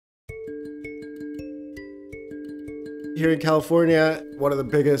Here in California, one of the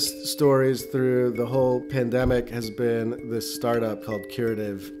biggest stories through the whole pandemic has been this startup called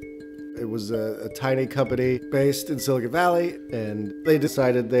Curative. It was a tiny company based in Silicon Valley, and they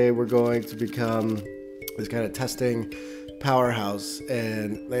decided they were going to become this kind of testing powerhouse,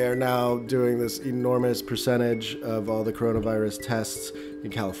 and they are now doing this enormous percentage of all the coronavirus tests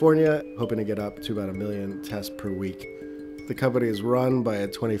in California, hoping to get up to about 1 million tests per week. The company is run by a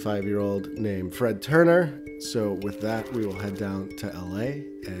 25-year-old named Fred Turner. So with that, we will head down to LA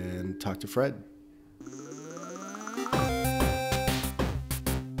and talk to Fred.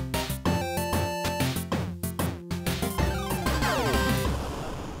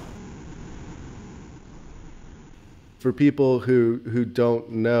 For people who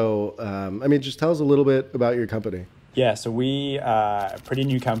don't know, just tell us a little bit about your company. Yeah, so we are a pretty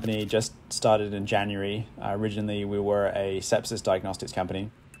new company, just started in January. Originally, we were a sepsis diagnostics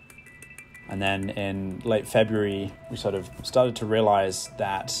company. And then in late February, we sort of started to realize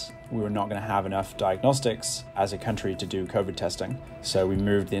that we were not going to have enough diagnostics as a country to do COVID testing. So we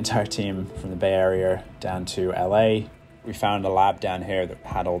moved the entire team from the Bay Area down to LA. We found a lab down here that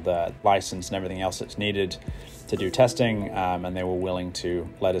had all the license and everything else that's needed to do testing, and they were willing to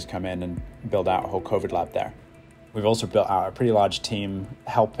let us come in and build out a whole COVID lab there. We've also built out a pretty large team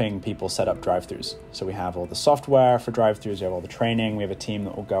helping people set up drive-thrus. So we have all the software for drive-thrus, we have all the training, we have a team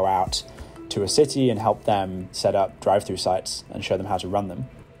that will go out to a city and help them set up drive-thru sites and show them how to run them.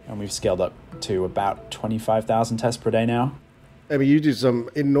 And we've scaled up to about 25,000 tests per day now. I mean, you do some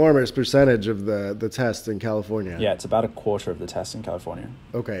enormous percentage of the tests in California. Yeah, it's about a quarter of the tests in California.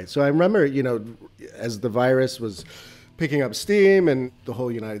 Okay, so I remember, as the virus was picking up steam and the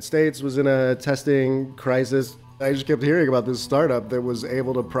whole United States was in a testing crisis, I just kept hearing about this startup that was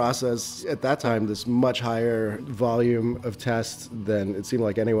able to process, at that time, this much higher volume of tests than it seemed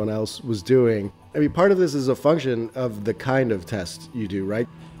like anyone else was doing. I mean, part of this is a function of the kind of test you do, right?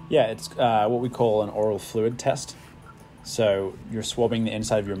 Yeah, it's what we call an oral fluid test. So you're swabbing the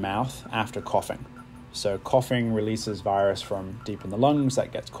inside of your mouth after coughing. So coughing releases virus from deep in the lungs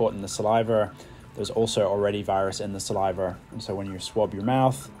that gets caught in the saliva. There's also already virus in the saliva. And so when you swab your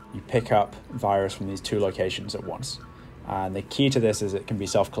mouth, you pick up virus from these two locations at once. And the key to this is it can be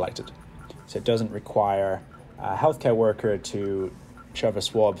self-collected. So it doesn't require a healthcare worker to shove a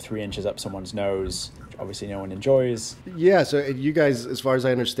swab 3 inches up someone's nose, which obviously no one enjoys. Yeah, so you guys, as far as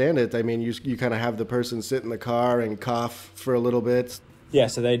I understand it, I mean, you kind of have the person sit in the car and cough for a little bit. Yeah,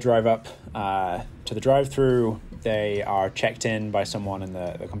 so they drive up to the drive-thru. They are checked in by someone in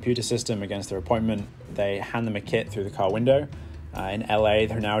the computer system against their appointment. They hand them a kit through the car window. In LA,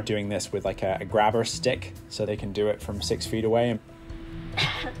 they're now doing this with like a grabber stick, so they can do it from 6 feet away.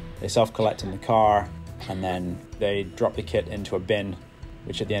 They self-collect in the car, and then they drop the kit into a bin,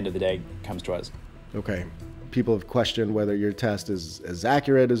 which at the end of the day comes to us. Okay. People have questioned whether your test is as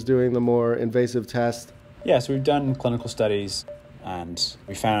accurate as doing the more invasive test. Yeah, so we've done clinical studies, and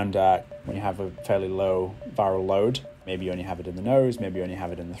we found when you have a fairly low viral load, maybe you only have it in the nose, maybe you only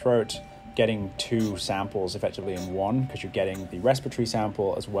have it in the throat, getting 2 samples effectively in one, because you're getting the respiratory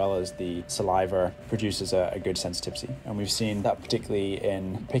sample as well as the saliva, produces a good sensitivity. And we've seen that particularly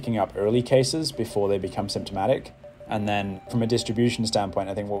in picking up early cases before they become symptomatic. And then from a distribution standpoint,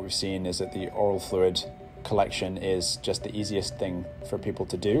 I think what we've seen is that the oral fluid collection is just the easiest thing for people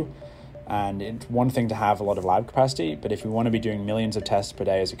to do. And it's one thing to have a lot of lab capacity, but if we want to be doing millions of tests per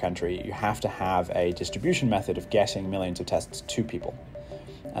day as a country, you have to have a distribution method of getting millions of tests to people.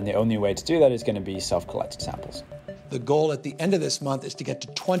 And the only way to do that is going to be self-collected samples. The goal at the end of this month is to get to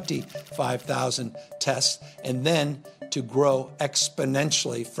 25,000 tests and then to grow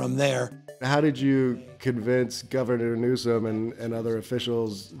exponentially from there. How did you convince Governor Newsom and other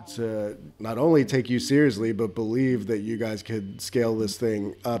officials to not only take you seriously, but believe that you guys could scale this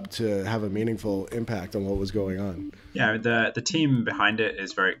thing up to have a meaningful impact on what was going on? Yeah, the team behind it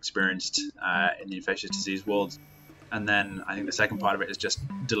is very experienced in the infectious disease world. And then I think the second part of it is just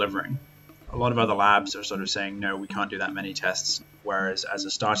delivering. A lot of other labs are sort of saying, no, we can't do that many tests. Whereas as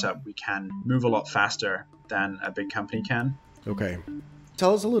a startup, we can move a lot faster than a big company can. Okay.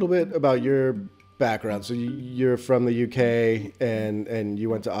 Tell us a little bit about your background. So you're from the UK and you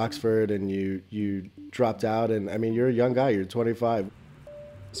went to Oxford and you dropped out. And I mean, you're a young guy, you're 25.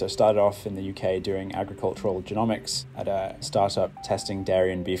 So I started off in the UK doing agricultural genomics at a startup testing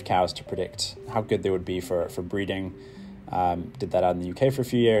dairy and beef cows to predict how good they would be for breeding. Did that out in the UK for a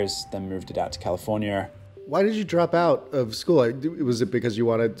few years, then moved it out to California. Why did you drop out of school? Was it because you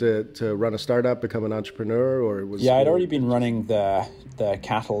wanted to run a startup, become an entrepreneur, or was? Yeah, I'd already been running the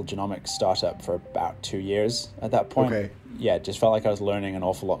cattle genomics startup for about 2 years at that point. Okay. Yeah, it just felt like I was learning an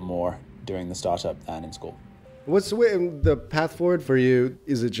awful lot more doing the startup than in school. What's the path forward for you?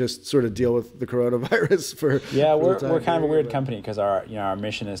 Is it just sort of deal with the coronavirus for? Yeah, for we're kind of a weird company because our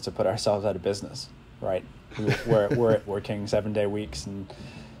mission is to put ourselves out of business, right? We're working 7-day weeks and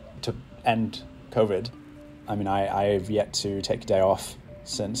to end COVID. I mean, I've yet to take a day off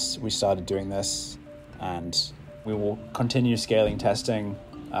since we started doing this, and we will continue scaling testing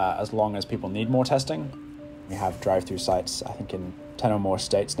as long as people need more testing. We have drive-through sites, I think, in 10 or more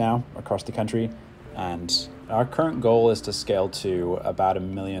states now across the country. And our current goal is to scale to about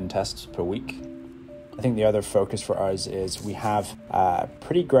 1 million tests per week. I think the other focus for us is we have a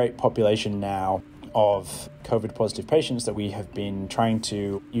pretty great population now of COVID positive patients that we have been trying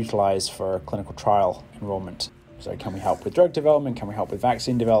to utilize for clinical trial enrollment. So can we help with drug development? Can we help with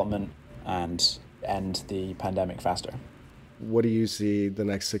vaccine development and end the pandemic faster? What do you see the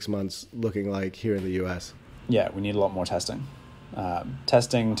next 6 months looking like here in the US? Yeah, we need a lot more testing.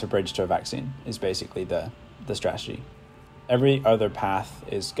 Testing to bridge to a vaccine is basically the strategy. Every other path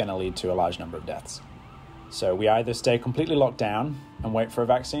is going to lead to a large number of deaths. So we either stay completely locked down and wait for a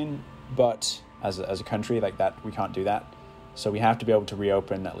vaccine, but as a country like that, we can't do that. So we have to be able to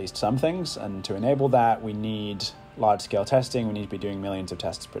reopen at least some things. And to enable that, we need large-scale testing. We need to be doing millions of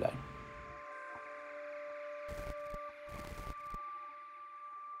tests per day.